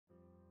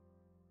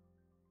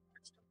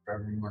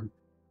Everyone.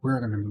 We're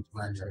gonna be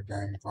playing a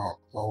game called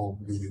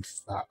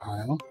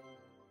lolbeans-io.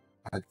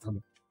 Like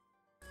I'm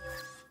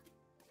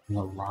doing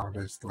a lot of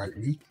this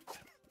lately,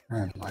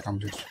 and like I'm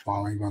just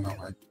finally gonna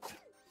like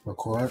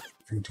record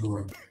into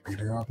a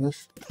video of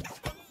this.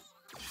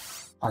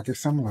 Like it's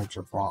similar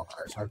to Fall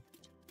Guys. I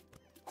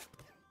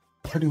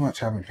pretty much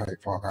haven't played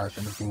Fall Guys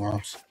or anything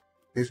else.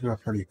 This is a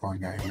pretty fun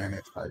game, and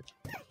it's like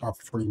a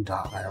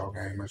free.io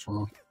game as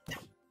well.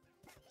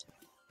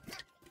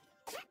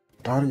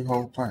 30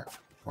 whole player.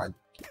 Like,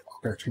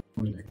 okay,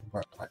 20,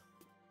 but like,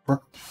 we're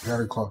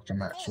very close to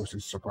max, which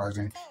is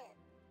surprising.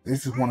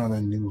 This is one of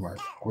the new, like,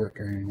 quick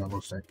game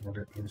levels that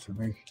it used to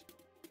be.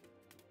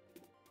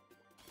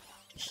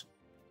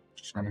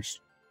 Just gonna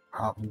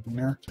hop moving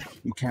there.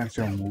 You can't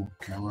still move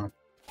the camera.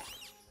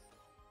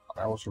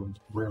 That was a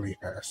really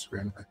fast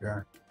spin right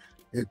there.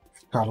 It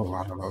got a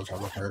lot of those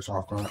other players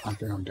off guard. I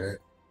think I'm dead.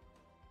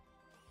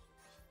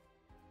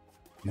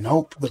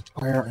 Nope, the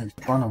player in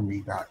front of me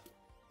got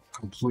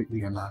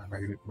completely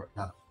annihilated, but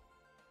not.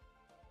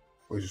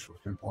 Which was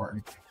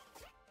important.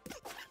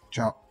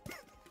 Jump.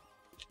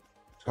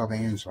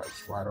 Sylvain's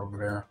like right over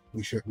there.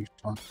 We should be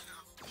fine.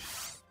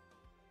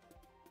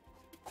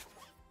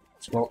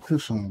 Spoke too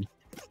soon.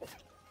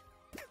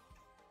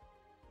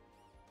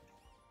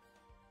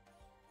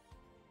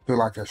 Feel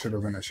like that should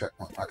have been a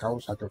checkpoint. Like I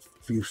was like a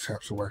few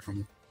steps away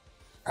from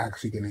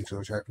actually getting to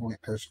a checkpoint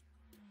because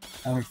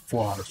only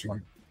 4 out of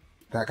 20.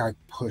 That guy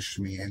pushed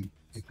me and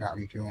it got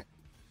me killed.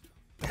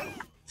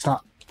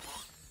 Stop.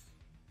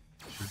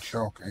 You're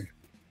joking.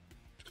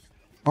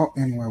 Oh,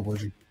 anyway, we're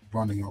just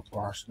running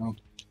across them.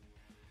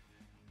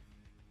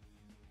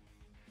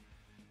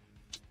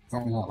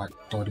 Only got like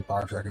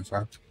 35 seconds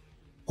left.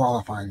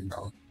 Qualifying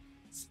though.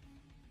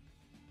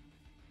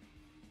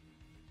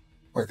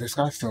 Wait, this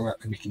guy's still at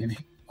the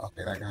beginning?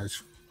 Okay, that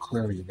guy's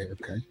clearly there,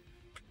 okay.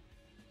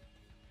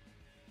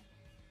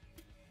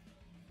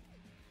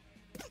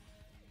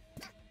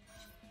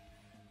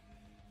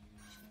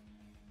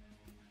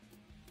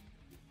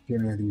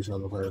 Any of these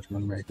other players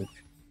gonna make it.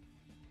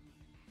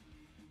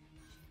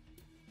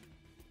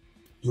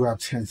 You have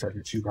 10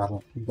 seconds, you gotta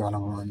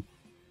run.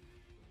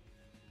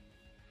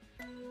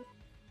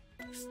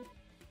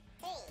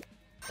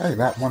 Hey,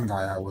 that one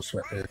guy I was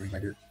spectating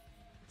made it.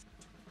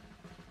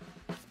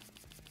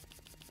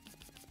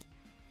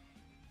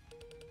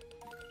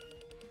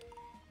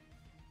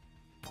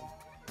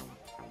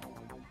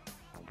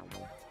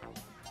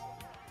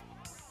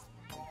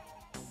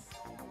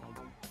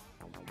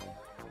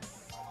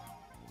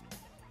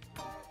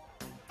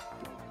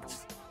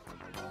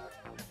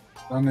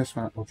 Done this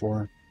map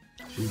before.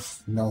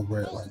 There's no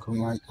red light,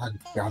 green light. I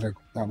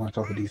got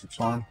myself a decent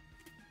spawn.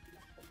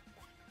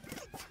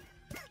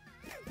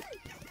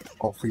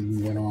 Hopefully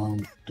we went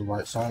on the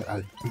right side.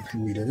 I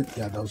think we did it.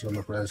 Yeah, those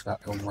other players got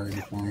away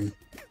before me.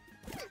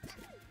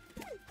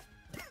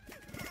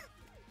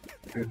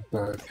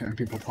 It's 10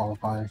 people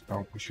qualifying,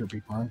 so we should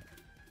be fine.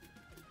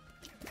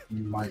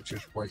 You might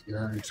just wait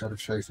there instead of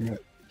chasing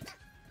it.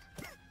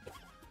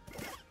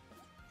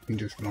 You can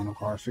just run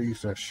across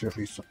these. There should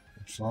be some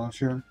slots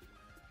here.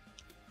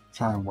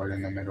 Try and wait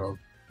in the middle of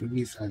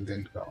these and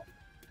then go.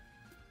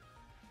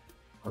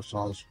 Our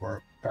slots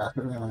were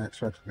faster than I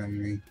expected them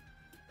to be.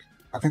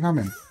 I think I'm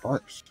in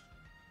first.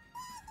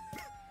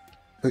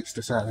 Which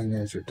the sad thing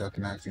is, it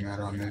doesn't actually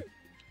matter on it.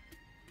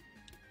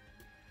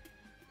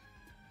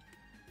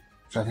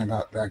 Second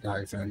out, that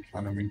guy's in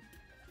front of me.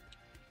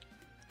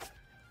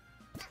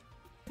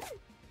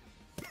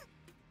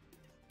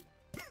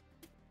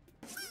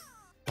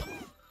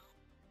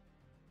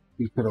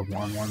 He could have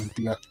won one.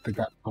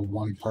 The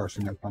one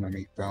person in front of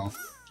me fell.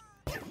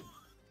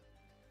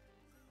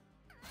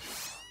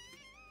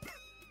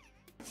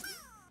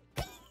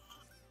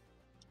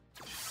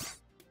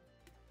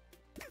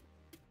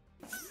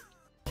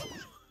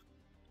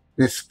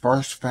 This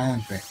first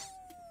fan thing.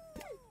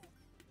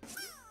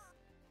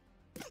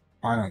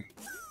 I don't.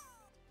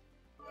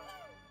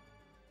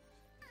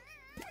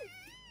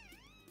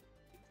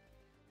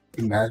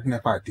 Imagine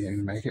if I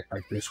didn't make it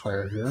like this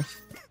player here.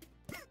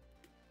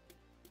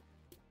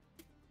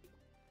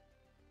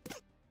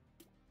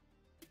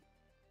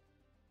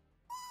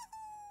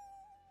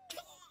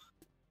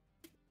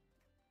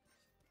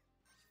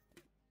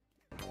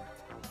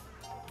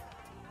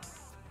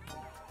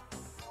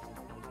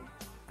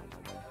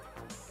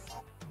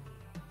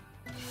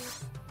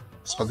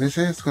 So this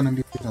is going to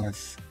be the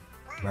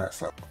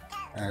last level,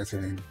 as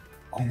in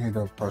only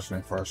the person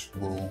in first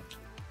will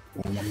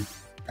win,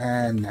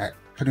 and that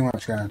pretty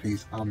much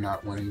guarantees I'm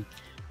not winning.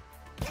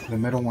 The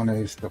middle one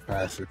is the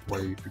fastest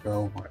way to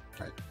go, but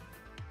like,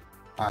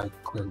 I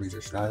clearly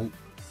just died,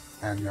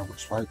 and there were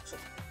spikes.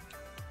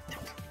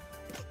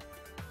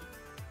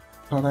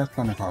 So that's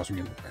going to cause me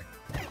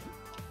anything.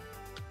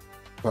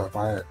 But if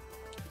I had,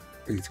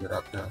 please get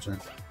up there, so.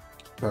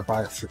 But if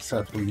I had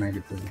successfully made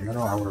it to the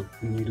middle, I would have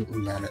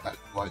immediately landed at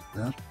right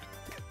there.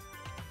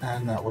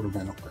 And that would have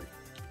been okay.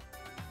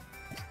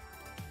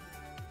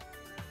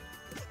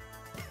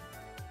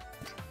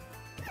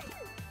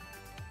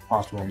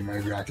 Possible,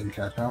 maybe I can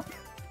catch up.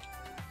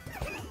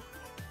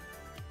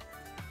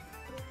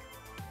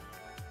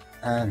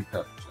 And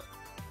try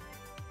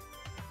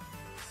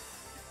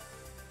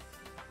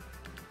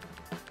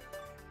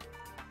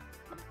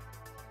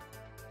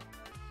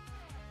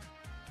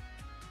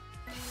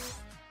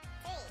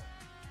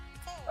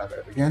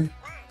that again.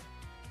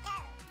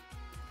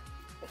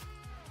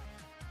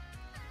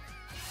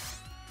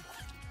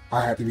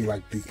 I had to be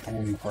like the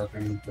only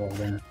person who go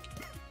there.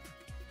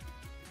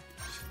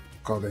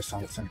 Go this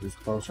side since it's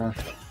closer.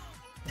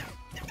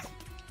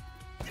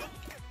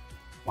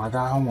 My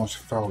guy almost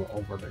fell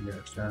over the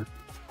edge there.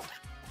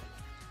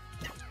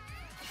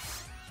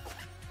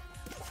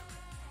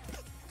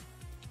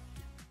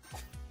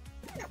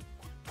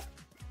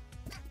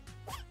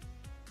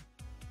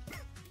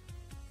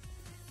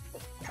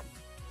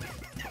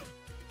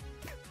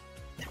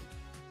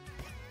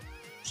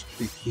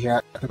 He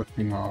had to,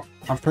 you know,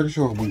 I'm pretty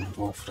sure we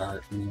both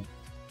died from it.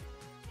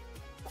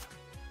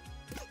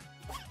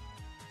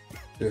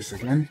 This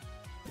again.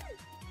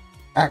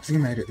 Actually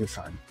made it this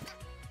time.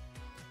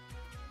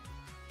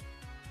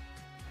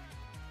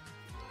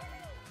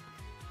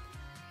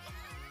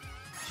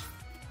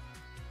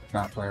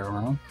 Not play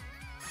around.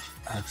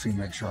 Actually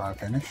make sure I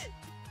finish.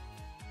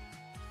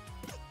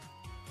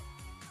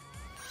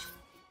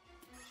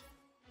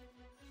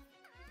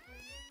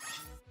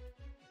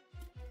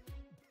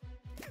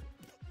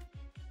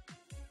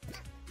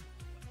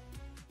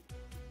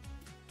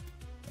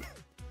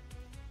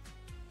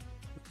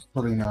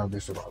 Pretty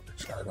nervous about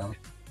this guy though.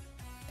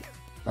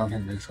 Don't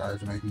think this guy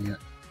is making it.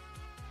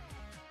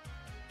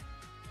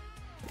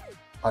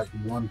 Like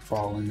one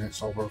fall and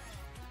it's over.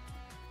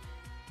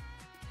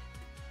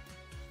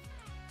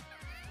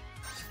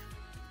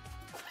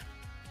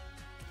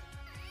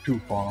 Two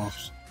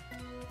falls.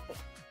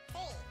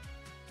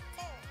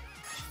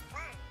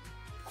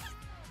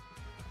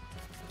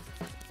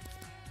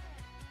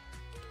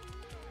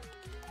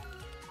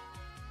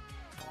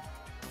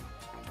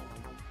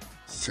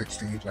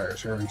 $16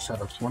 players here instead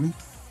of 20.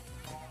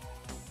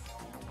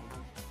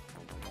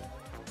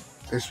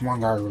 This one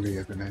guy really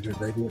is an injured.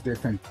 They did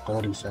this in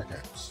 30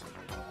 seconds.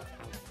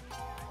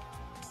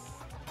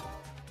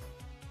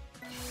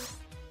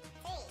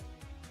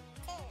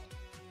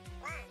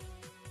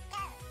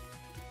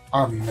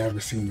 I've never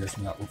seen this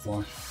map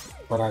before,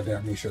 but I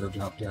definitely should have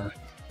jumped there.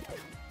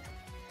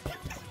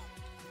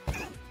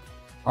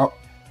 Oh,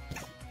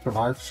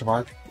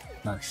 survive.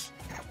 Nice.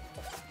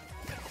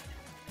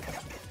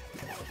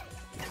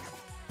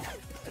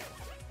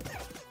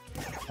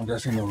 I'm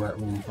guessing the red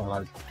room for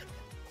like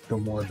the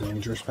more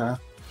dangerous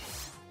path.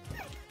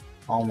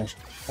 Almost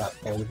got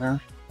over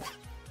there.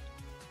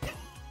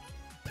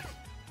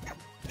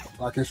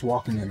 Like it's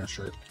walking in a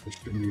shirt. It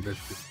shouldn't be this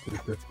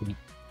difficult.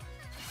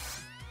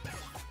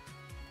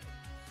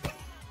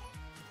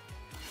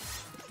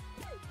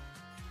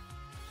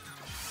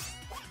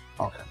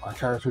 Okay, my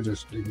character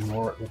just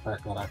ignored the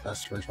fact that I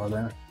pressed space right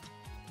there.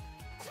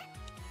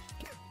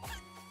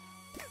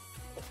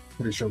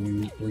 Pretty sure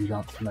we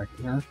jumped to make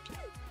it here.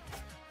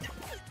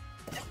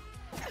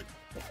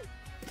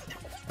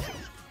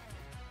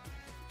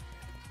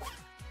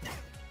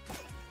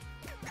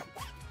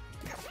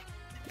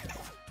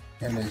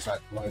 And he's like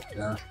right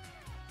there.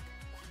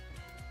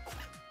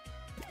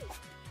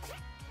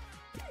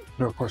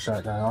 We'll push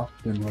that guy off,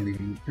 didn't really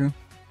need to.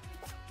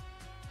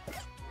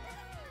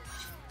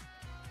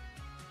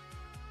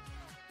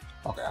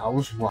 Okay, I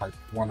was like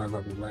one of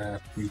the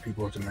last few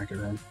people to make it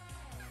in.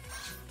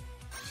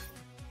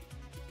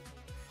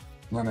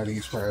 None of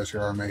these players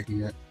here are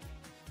making it.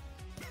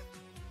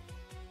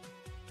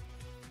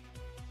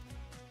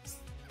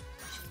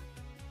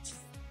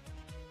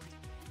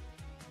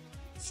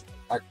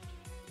 Like,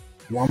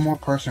 one more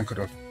person could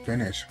have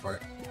finished,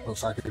 but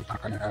looks like it's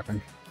not gonna happen.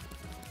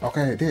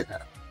 Okay, it did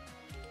that.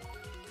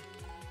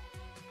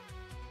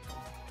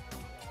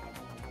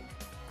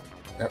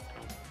 Yep.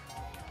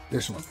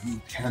 This one,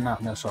 you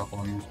cannot mess up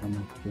on this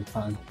one this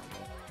time.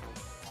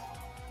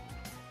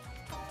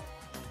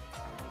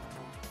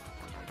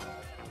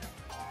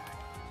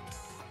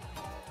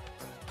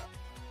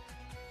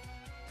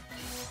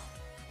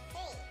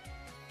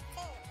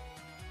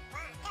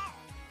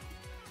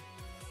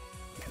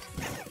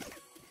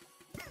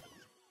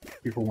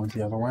 People went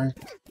the other way.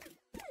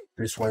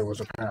 This way was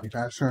apparently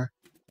faster.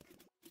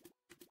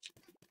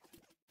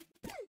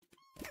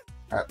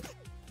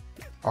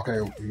 Okay,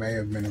 it may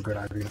have been a good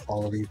idea to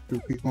follow these two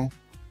people.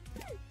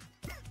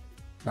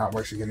 Not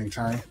wasting any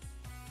time.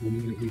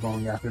 Immediately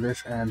going after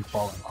this and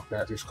falling off.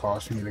 That just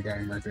cost me the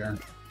game right there.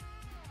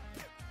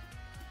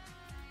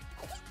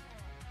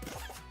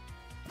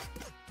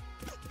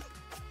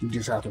 You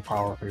just have to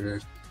power through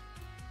this.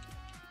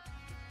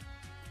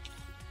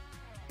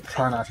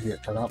 Try not to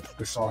get cut up.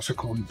 It's also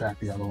going back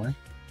the other way.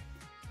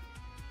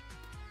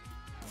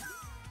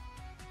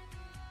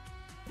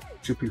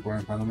 Two people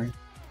in front of me.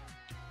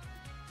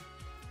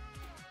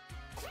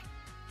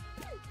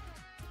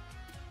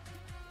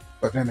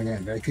 But then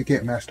again, they could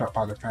get messed up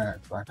by the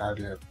fans like I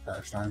did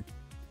last time.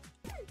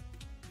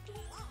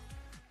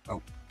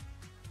 Oh.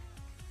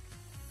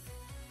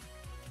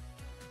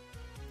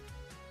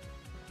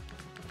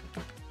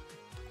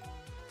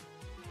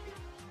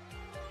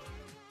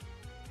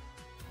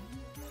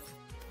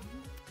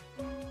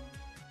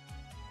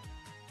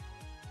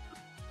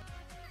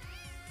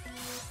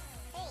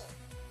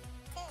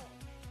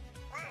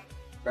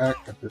 back,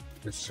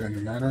 it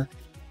shouldn't matter.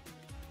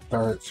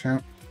 Third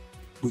attempt,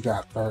 we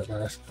got third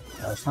last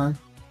time.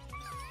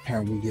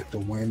 Can we get the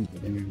win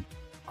in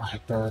our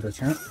third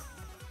attempt?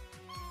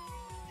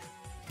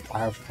 I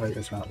have played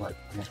this map like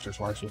once or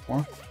twice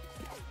before.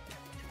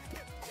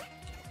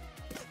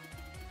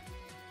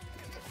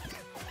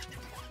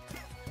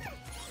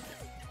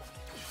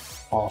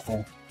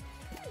 Awful.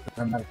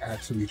 There might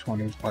actually be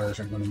 20 players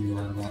are going to be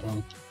running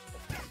on.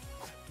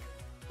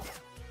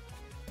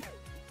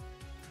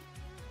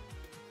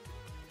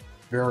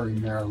 Very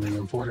narrowly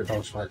avoided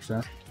those fights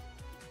there.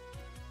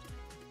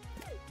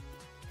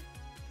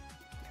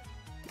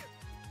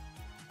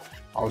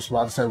 I was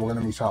about to say we're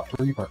going to be top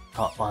 3, but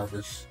top 5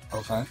 is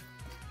okay.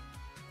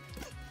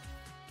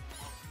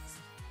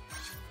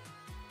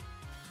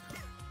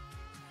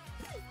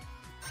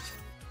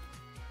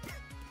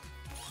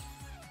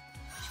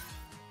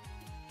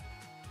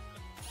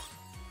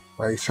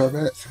 Wait, so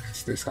that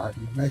is this guy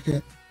going to make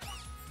it?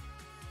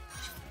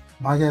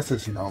 My guess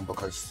is no,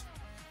 because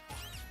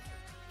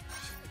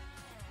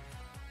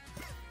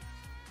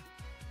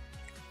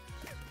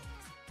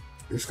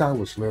this guy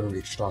was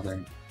literally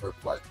struggling with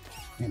like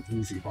an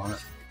easy part.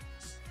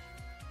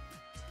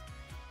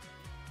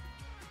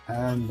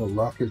 And the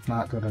luck is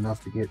not good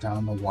enough to get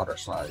down the water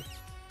slide.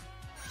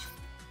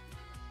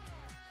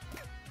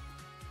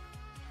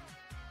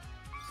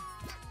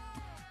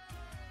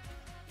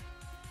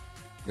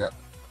 Yep.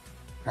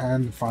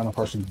 And the final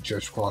person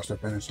just crossed the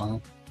finish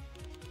line.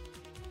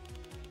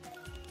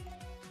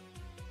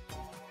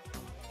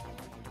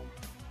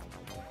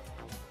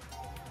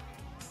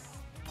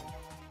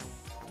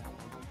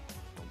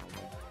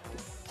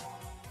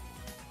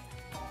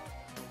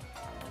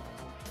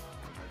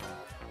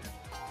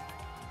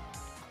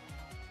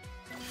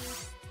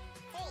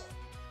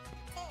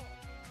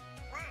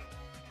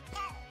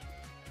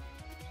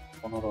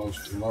 One of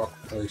those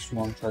luck-based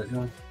ones right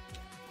here.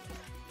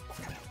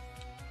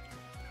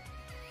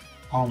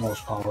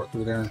 Almost powered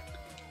through there.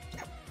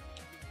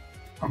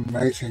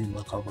 Amazing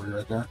recovery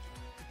right there.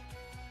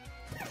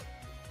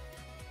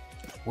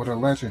 What a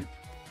legend.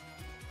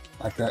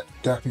 Like that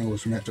definitely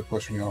was meant to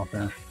push me off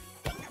there.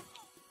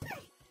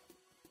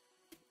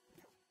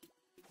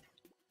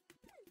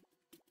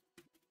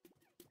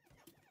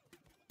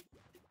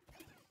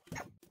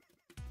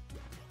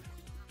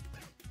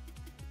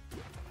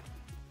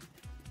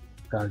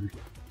 Got you.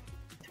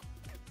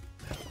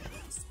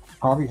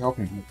 Probably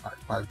helping me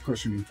by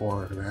pushing me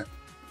forward a bit.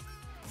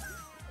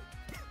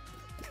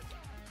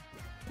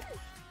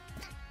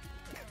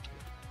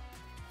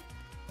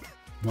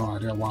 No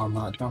idea why I'm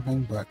not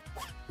jumping, but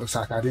looks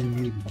like I didn't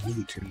even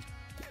need to.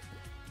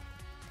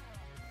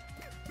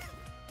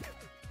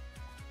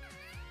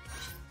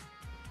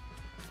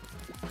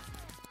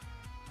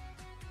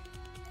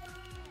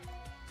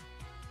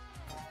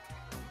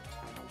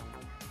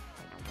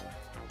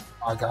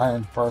 Our guy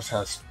in first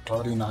has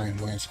 39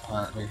 wins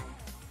currently.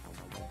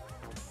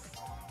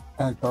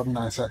 And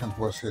 39 seconds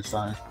was his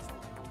time.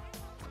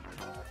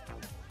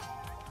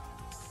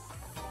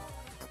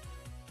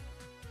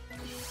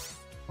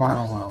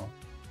 Final round.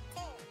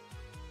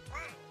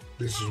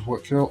 This is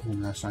what killed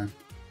him that time.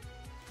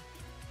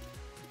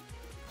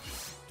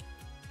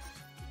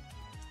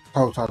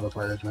 Both other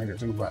players made it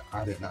too, but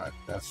I did not.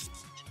 That's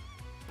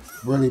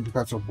really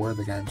because of where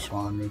the game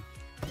spawned me.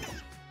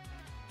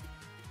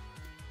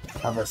 I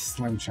have a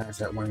slim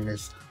chance at winning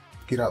this.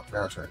 Get up,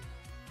 that's right.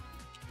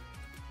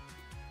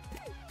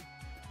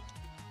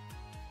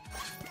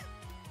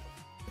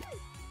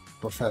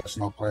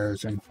 Professional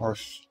players in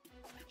first.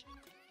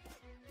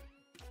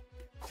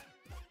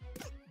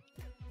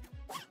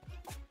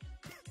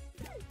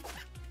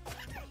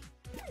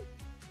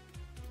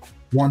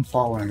 One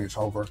fall and it's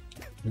over.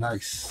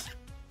 Nice.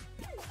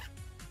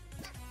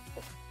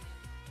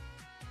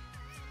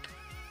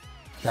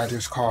 That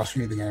just cost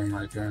me the game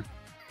right there.